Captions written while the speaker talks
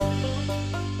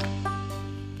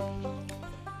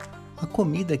A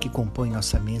comida que compõe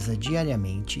nossa mesa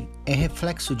diariamente é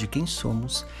reflexo de quem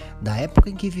somos, da época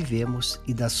em que vivemos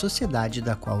e da sociedade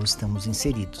da qual estamos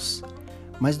inseridos.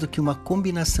 Mais do que uma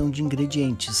combinação de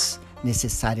ingredientes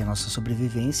necessária à nossa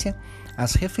sobrevivência,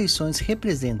 as refeições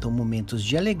representam momentos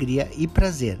de alegria e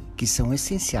prazer que são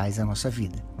essenciais à nossa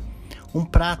vida. Um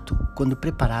prato, quando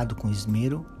preparado com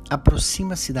esmero,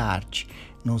 aproxima-se da arte,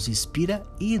 nos inspira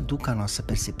e educa a nossa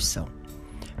percepção.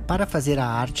 Para fazer a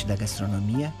arte da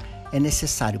gastronomia, é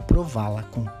necessário prová-la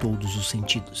com todos os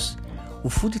sentidos. O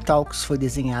Food Talks foi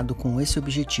desenhado com esse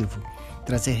objetivo,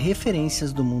 trazer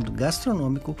referências do mundo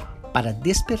gastronômico para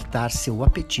despertar seu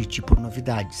apetite por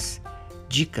novidades.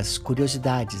 Dicas,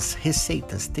 curiosidades,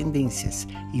 receitas, tendências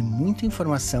e muita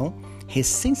informação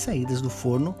recém-saídas do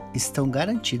forno estão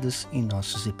garantidas em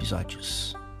nossos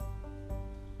episódios.